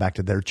to send them back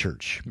to their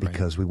church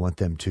because we want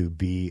them to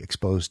be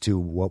exposed to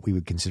what we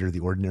would consider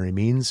the ordinary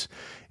means,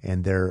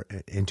 and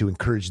to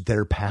encourage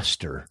their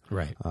pastor,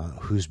 Right.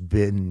 who's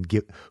been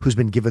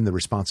given the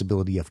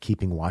responsibility of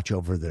keeping watch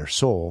over their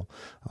soul,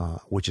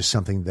 which is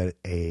something that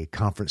a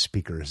conference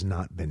speaker has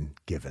not been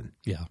given.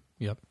 Yeah.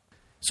 Yep.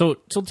 So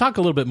talk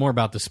a little bit more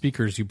about the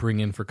speakers you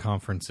bring in for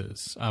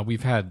conferences.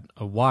 We've had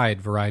a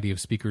wide variety of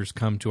speakers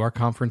come to our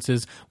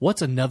conferences.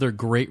 What's another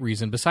great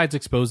reason, besides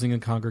exposing a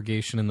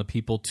congregation and the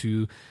people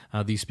to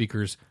these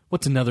speakers,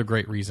 what's another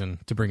great reason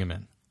to bring them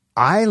in?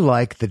 I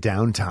like the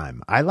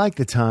downtime. I like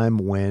the time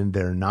when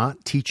they're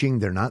not teaching,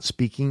 they're not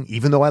speaking,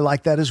 even though I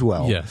like that as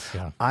well. Yes,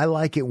 yeah. I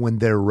like it when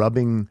they're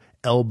rubbing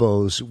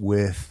elbows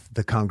with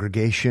the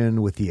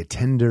congregation, with the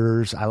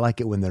attenders. I like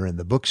it when they're in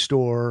the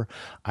bookstore.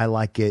 I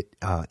like it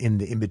in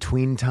the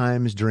in-between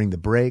times during the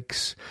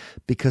breaks,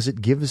 because it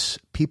gives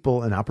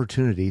people an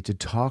opportunity to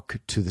talk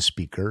to the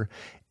speaker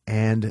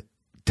and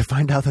to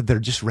find out that they're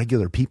just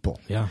regular people.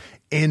 Yeah.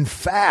 In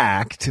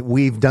fact,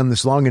 we've done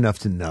this long enough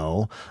to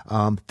know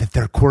that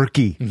they're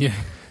quirky. Yeah.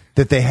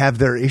 That they have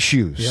their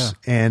issues. Yeah.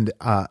 And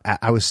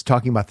I was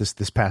talking about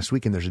this past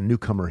week, and there's a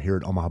newcomer here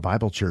at Omaha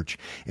Bible Church,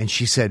 and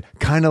she said,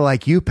 kind of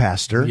like you,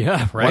 Pastor.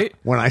 Yeah, right?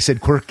 When I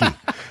said quirky.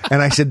 And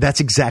I said,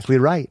 that's exactly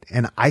right.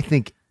 And I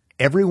think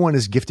everyone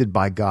is gifted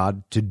by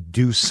God to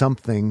do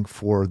something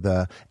for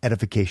the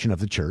edification of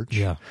the church.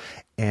 Yeah.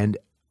 And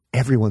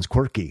everyone's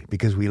quirky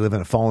because we live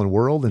in a fallen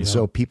world, and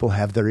so people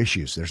have their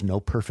issues. There's no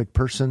perfect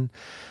person.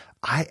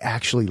 I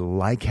actually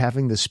like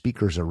having the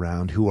speakers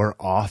around who are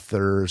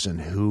authors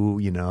and who,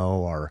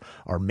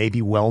 are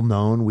maybe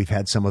well-known. We've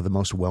had some of the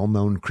most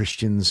well-known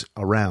Christians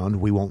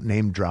around. We won't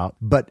name drop,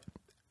 but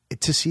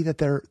to see that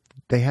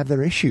they have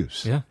their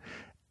issues. Yeah.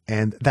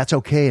 And that's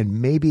okay.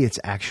 And maybe it's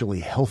actually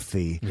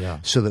healthy Yeah.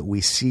 so that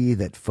we see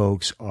that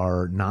folks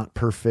are not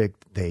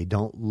perfect. They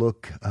don't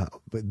look,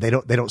 they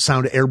don't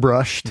sound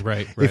airbrushed,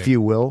 Right. if you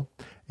will.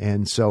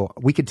 And so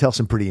we could tell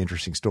some pretty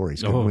interesting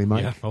stories, couldn't we,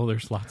 Mike? Yeah. Oh,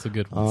 there's lots of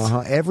good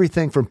ones.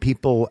 Everything from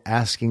people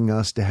asking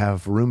us to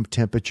have room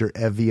temperature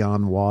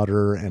Evian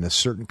water and a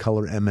certain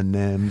color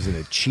M&Ms and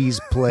a cheese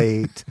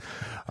plate.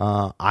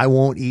 I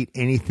won't eat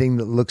anything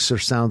that looks or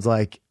sounds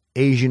like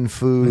Asian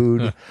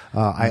food.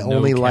 I No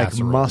only like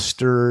casseroles.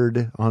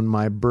 mustard on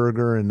my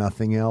burger and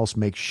nothing else.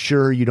 Make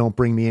sure you don't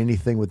bring me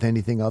anything with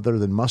anything other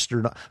than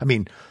mustard. I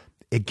mean,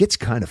 it gets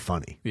kind of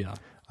funny. Yeah.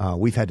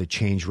 We've had to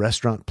change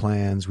restaurant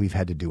plans. We've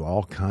had to do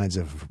all kinds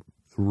of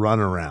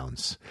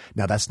runarounds.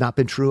 Now, that's not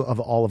been true of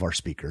all of our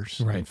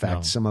speakers. Right, In fact,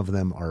 no. some of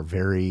them are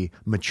very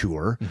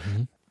mature.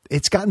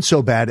 It's gotten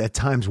so bad at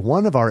times.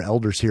 One of our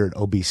elders here at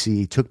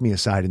OBC took me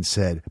aside and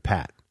said,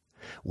 Pat,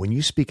 when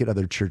you speak at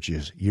other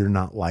churches, you're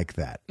not like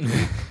that,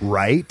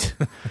 right?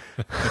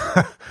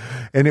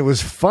 And it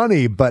was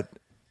funny, but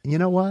you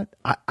know what?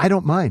 I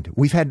don't mind.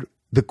 We've had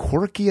the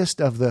quirkiest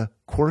of the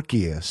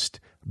quirkiest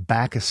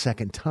back a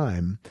second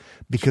time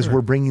because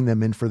we're bringing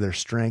them in for their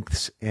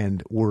strengths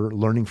and we're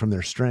learning from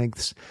their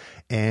strengths.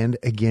 And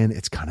again,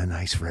 it's kind of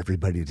nice for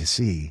everybody to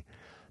see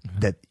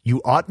that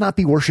you ought not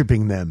be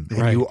worshiping them and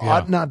Right, you yeah.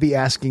 ought not be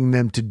asking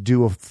them to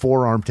do a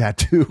forearm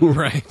tattoo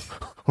Right.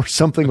 or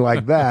something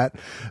like that,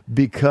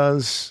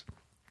 because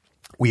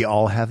we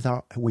all have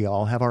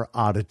our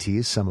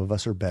oddities. Some of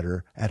us are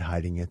better at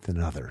hiding it than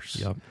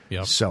others.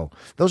 Yep. So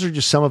those are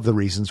just some of the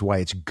reasons why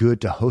it's good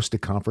to host a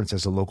conference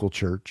as a local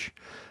church.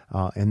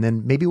 And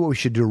then maybe what we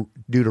should do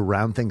to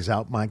round things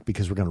out, Mike,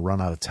 because we're going to run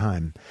out of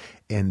time,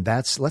 and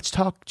let's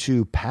talk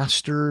to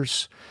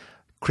pastors,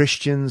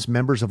 Christians,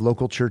 members of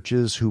local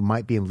churches who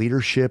might be in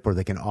leadership, or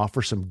they can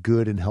offer some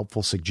good and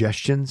helpful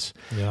suggestions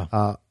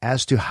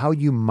as to how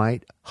you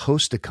might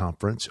host a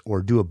conference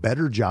or do a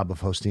better job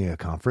of hosting a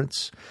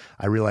conference.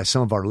 I realize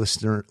some of our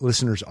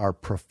listeners are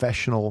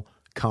professional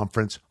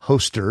conference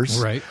hosters.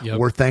 Right, yep.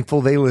 We're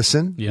thankful they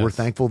listen. Yes. We're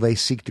thankful they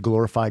seek to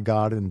glorify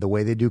God in the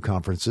way they do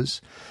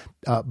conferences.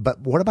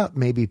 But what about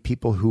maybe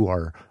people who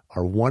are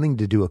wanting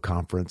to do a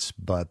conference,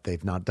 but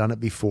they've not done it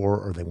before,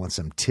 or they want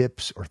some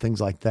tips or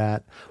things like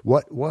that?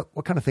 What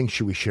kind of things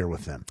should we share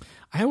with them?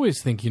 I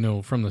always think,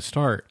 from the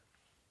start,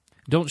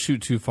 don't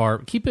shoot too far.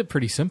 Keep it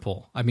pretty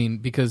simple. I mean,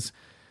 because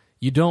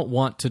you don't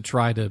want to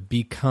try to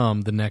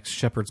become the next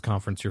Shepherd's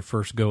Conference, your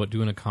first go at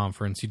doing a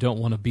conference. You don't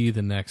want to be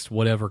the next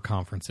whatever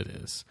conference it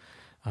is.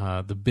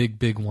 The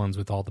big ones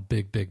with all the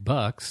big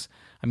bucks.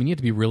 I mean, you have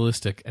to be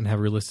realistic and have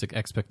realistic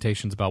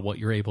expectations about what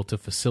you're able to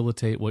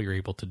facilitate, what you're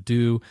able to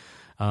do.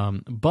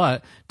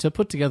 But to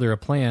put together a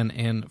plan,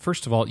 and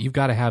first of all, you've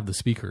got to have the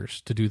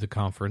speakers to do the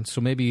conference. So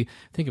maybe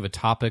think of a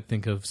topic,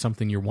 think of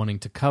something you're wanting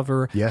to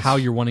cover, Yes. how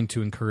you're wanting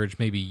to encourage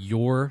maybe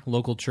your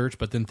local church,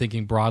 but then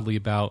thinking broadly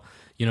about,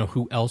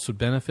 who else would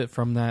benefit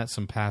from that.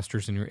 Some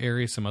pastors in your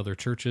area, some other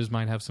churches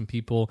might have some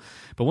people.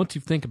 But once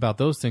you think about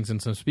those things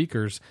and some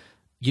speakers,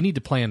 you need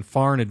to plan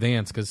far in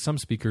advance because some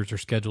speakers are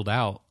scheduled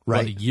out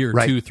Right. a year,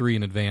 Right. 2, 3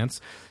 in advance.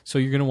 So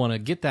you're going to want to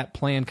get that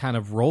plan kind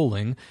of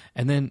rolling,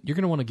 and then you're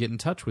going to want to get in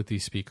touch with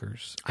these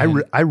speakers.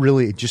 I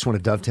really just want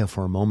to dovetail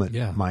for a moment,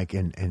 Yeah. Mike,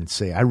 and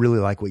say I really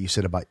like what you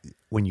said about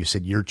when you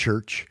said your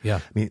church. Yeah.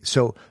 I mean,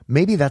 so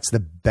maybe that's the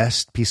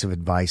best piece of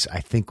advice I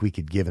think we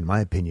could give, in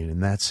my opinion,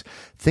 and that's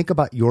think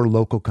about your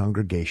local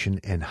congregation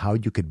and how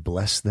you could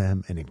bless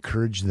them and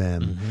encourage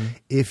them. Mm-hmm.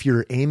 If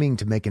you're aiming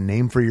to make a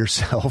name for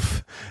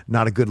yourself,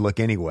 not a good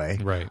look anyway.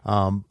 Right.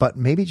 But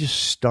maybe just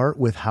start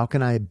with how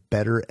can I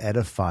better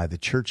edify the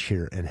church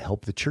here and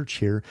help the church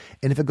here.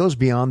 And if it goes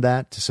beyond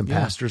that to some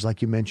pastors,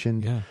 like you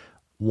mentioned, Yeah.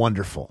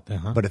 wonderful.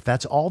 Uh-huh. But if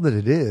that's all that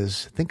it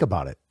is, think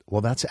about it.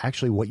 Well, that's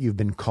actually what you've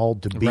been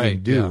called to be Right,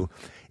 and do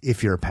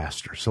if you're a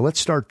pastor. So let's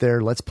start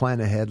there. Let's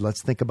plan ahead.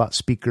 Let's think about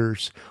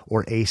speakers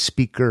or a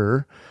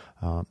speaker.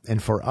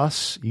 And for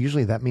us,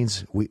 usually that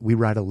means we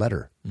write a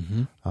letter.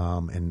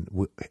 And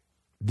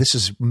this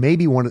is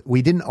maybe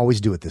we didn't always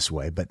do it this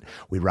way, but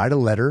we write a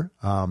letter,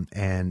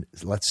 and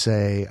let's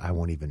say, I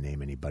won't even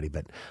name anybody,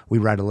 but we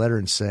write a letter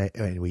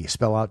and we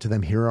spell out to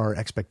them, here are our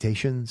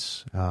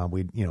expectations.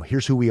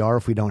 Here's who we are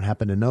if we don't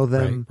happen to know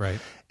them. Right.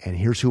 And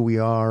here's who we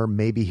are.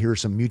 Maybe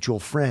here's some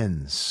mutual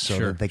friends so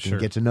Sure, that they can sure.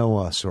 get to know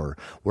us, or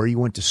where you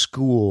went to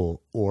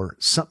school, or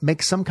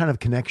make some kind of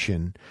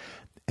connection.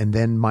 And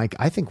then, Mike,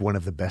 I think one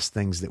of the best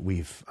things that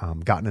we've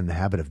gotten in the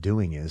habit of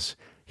doing is,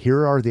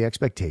 here are the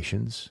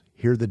expectations.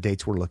 Here are the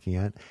dates we're looking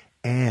at,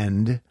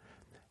 and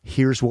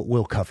here's what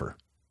we'll cover.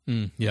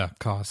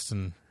 Costs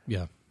and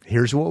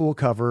Here's what we'll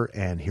cover,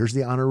 and here's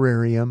the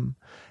honorarium.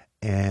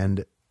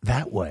 And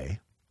that way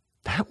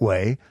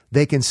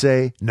they can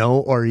say no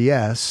or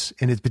yes,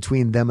 and it's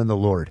between them and the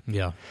Lord.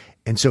 Yeah.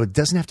 And so it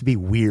doesn't have to be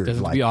weird.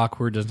 Doesn't have to be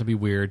awkward, doesn't have to be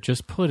weird.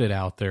 Just put it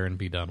out there and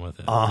be done with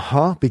it.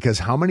 Because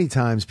how many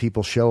times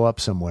people show up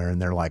somewhere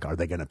and they're like, are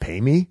they going to pay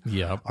me?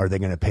 Yep. Are they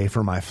going to pay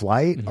for my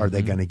flight? Are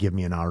they going to give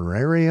me an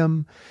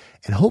honorarium?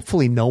 And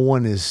hopefully no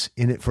one is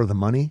in it for the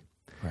money.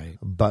 Right.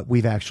 But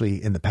we've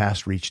actually in the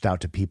past reached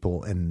out to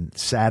people, and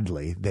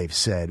sadly they've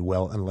said,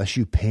 well, unless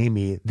you pay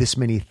me this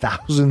many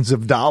thousands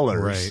of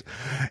dollars,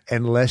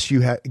 unless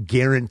you have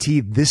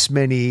guaranteed this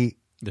many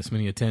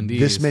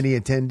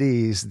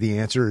attendees, the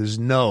answer is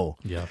no.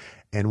 Yeah.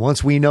 And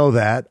once we know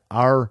that,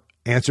 our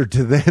answer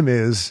to them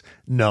is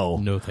no.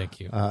 No, thank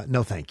you.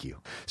 No, thank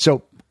you.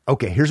 So,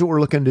 okay, here's what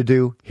we're looking to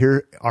do.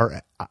 Here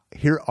are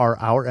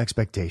our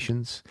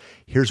expectations.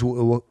 Here's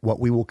what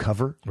we will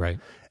cover. Right.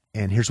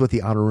 And here's what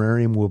the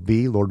honorarium will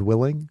be, Lord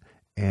willing.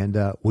 And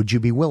would you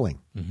be willing?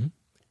 Mm-hmm.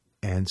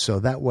 And so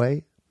that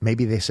way,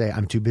 maybe they say,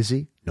 I'm too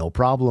busy. No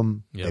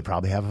problem. Yep. They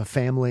probably have a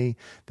family.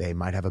 They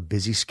might have a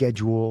busy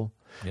schedule.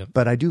 Yep.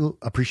 But I do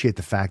appreciate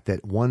the fact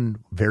that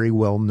one very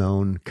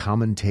well-known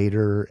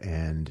commentator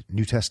and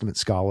New Testament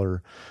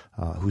scholar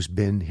who's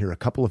been here a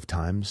couple of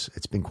times,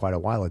 it's been quite a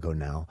while ago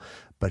now,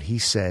 but he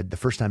said, the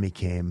first time he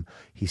came,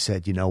 he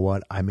said, you know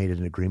what, I made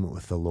an agreement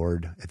with the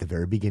Lord at the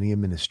very beginning of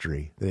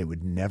ministry that it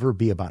would never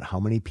be about how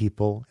many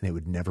people, and it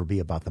would never be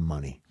about the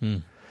money.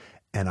 And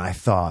I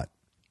thought,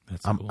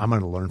 I'm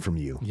going to learn from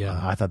you. Yeah.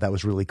 I thought that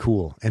was really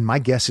cool. And my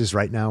guess is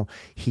right now,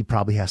 he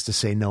probably has to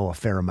say no a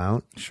fair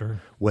amount.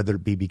 Sure. Whether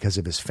it be because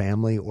of his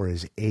family or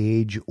his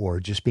age or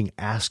just being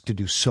asked to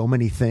do so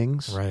many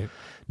things. Right.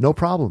 No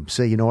problem.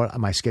 Say, you know what,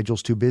 my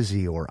schedule's too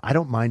busy. Or I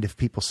don't mind if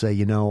people say,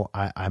 you know,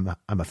 I'm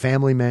a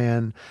family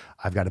man.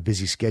 I've got a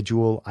busy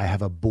schedule. I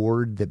have a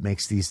board that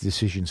makes these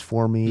decisions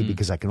for me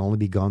because I can only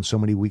be gone so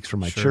many weeks from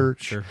my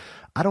church. Sure.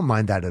 I don't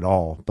mind that at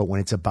all. But when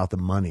it's about the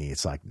money,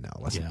 it's like, no,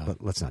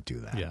 let's not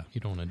do that. Yeah,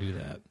 you don't want to do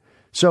that.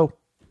 So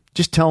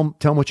just tell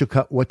them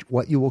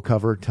what you will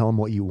cover. Tell them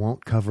what you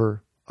won't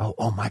cover.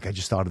 Oh, Mike, I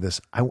just thought of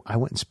this. I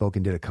went and spoke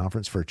and did a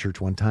conference for a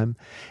church one time,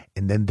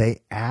 and then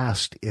they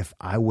asked if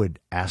I would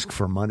ask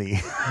for money.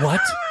 What?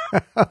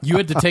 You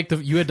had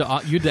to you had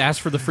to ask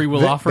for the free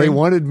will offering? They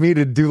wanted me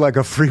to do like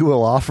a free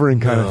will offering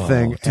kind of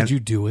thing. Did you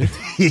do it?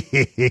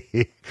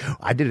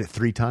 I did it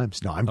 3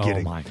 times. No, I'm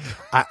kidding. My.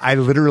 I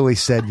literally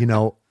said, you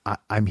know,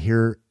 I'm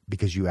here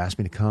because you asked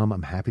me to come.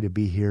 I'm happy to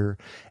be here.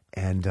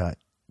 And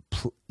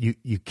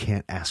you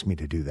can't ask me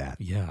to do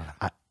that. Yeah.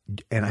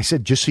 And I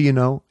said, just so you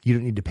know, you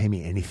don't need to pay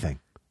me anything.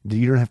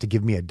 You don't have to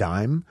give me a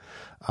dime.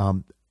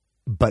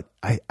 But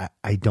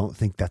I don't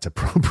think that's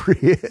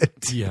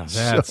appropriate. Yeah,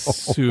 that's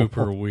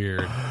super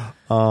weird.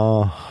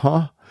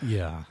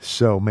 Yeah.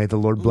 So may the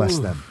Lord bless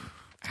them.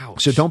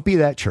 Ouch. So don't be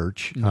that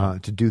church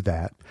to do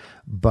that,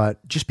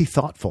 but just be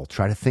thoughtful.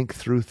 Try to think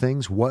through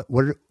things. What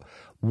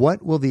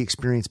will the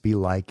experience be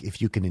like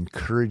if you can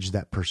encourage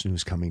that person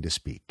who's coming to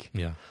speak?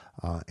 Yeah.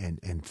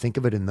 And think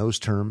of it in those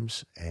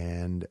terms.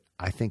 And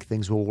I think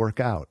things will work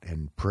out.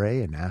 And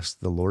pray and ask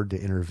the Lord to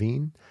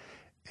intervene.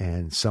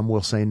 And some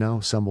will say no,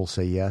 some will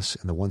say yes.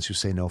 And the ones who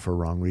say no for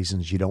wrong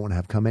reasons, you don't want to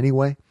have come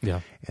anyway. Yeah.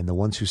 And the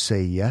ones who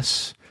say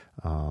yes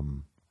are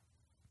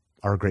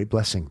a great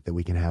blessing that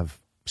we can have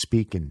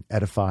speak and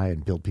edify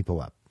and build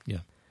people up. Yeah.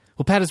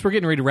 Well, Pat, as we're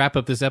getting ready to wrap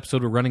up this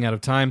episode, we're running out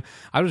of time.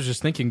 I was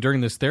just thinking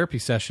during this therapy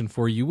session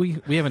for you,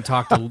 we haven't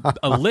talked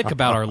a lick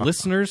about our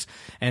listeners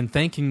and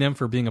thanking them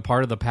for being a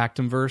part of the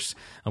Pactumverse.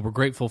 We're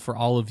grateful for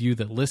all of you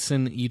that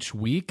listen each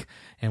week,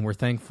 and we're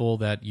thankful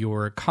that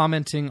you're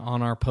commenting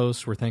on our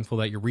posts. We're thankful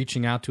that you're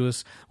reaching out to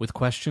us with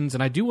questions.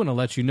 And I do want to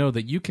let you know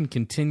that you can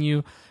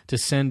continue to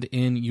send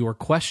in your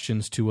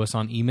questions to us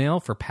on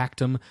email for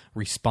Pactum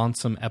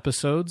Responsum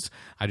episodes.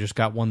 I just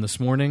got one this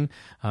morning.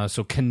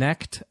 So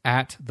connect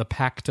at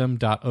thepactum.org.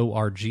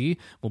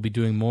 We'll be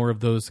doing more of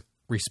those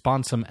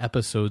Responsum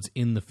episodes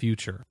in the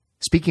future.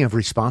 Speaking of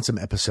Responsum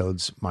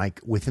episodes,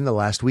 Mike, within the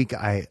last week,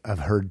 I have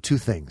heard two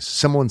things.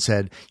 Someone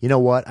said, you know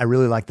what, I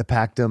really like the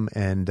Pactum,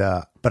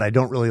 but I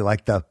don't really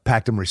like the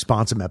Pactum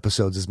Responsum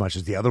episodes as much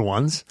as the other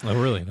ones. Oh,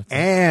 really?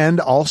 And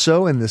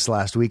also in this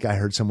last week, I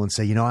heard someone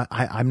say,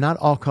 I'm not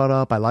all caught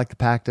up. I like the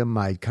Pactum.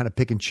 I kind of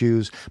pick and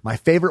choose. My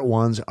favorite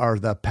ones are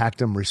the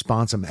Pactum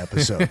Responsum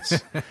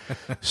episodes.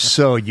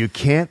 So you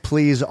can't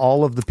please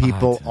all of the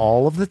people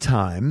all of the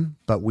time,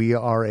 but we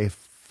are a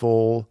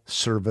full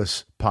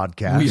service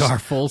podcast. We are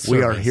full service.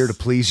 We are here to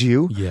please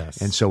you. Yes.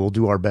 And so we'll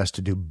do our best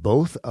to do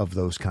both of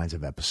those kinds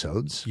of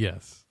episodes.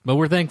 Yes. But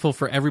we're thankful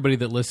for everybody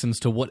that listens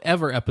to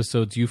whatever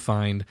episodes you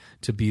find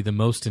to be the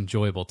most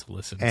enjoyable to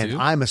listen to.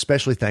 And I'm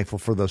especially thankful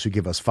for those who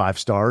give us 5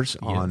 stars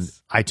on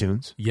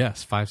iTunes.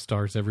 Yes, 5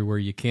 stars everywhere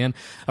you can.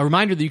 A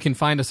reminder that you can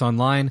find us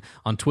online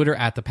on Twitter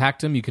at The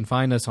Pactum. You can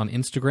find us on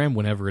Instagram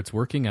whenever it's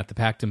working at The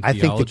Pactum Theology.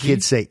 I think the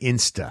kids say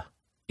Insta.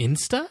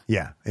 Insta?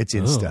 Yeah, it's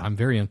Insta. Oh, I'm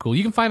very uncool.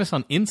 You can find us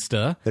on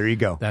Insta. There you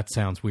go. That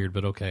sounds weird,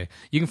 but okay.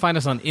 You can find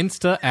us on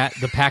Insta at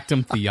The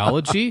Pactum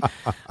Theology.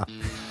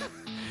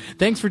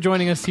 Thanks for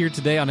joining us here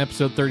today on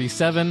episode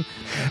 37.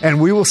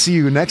 And we will see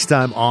you next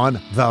time on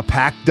The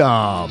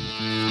Pactum.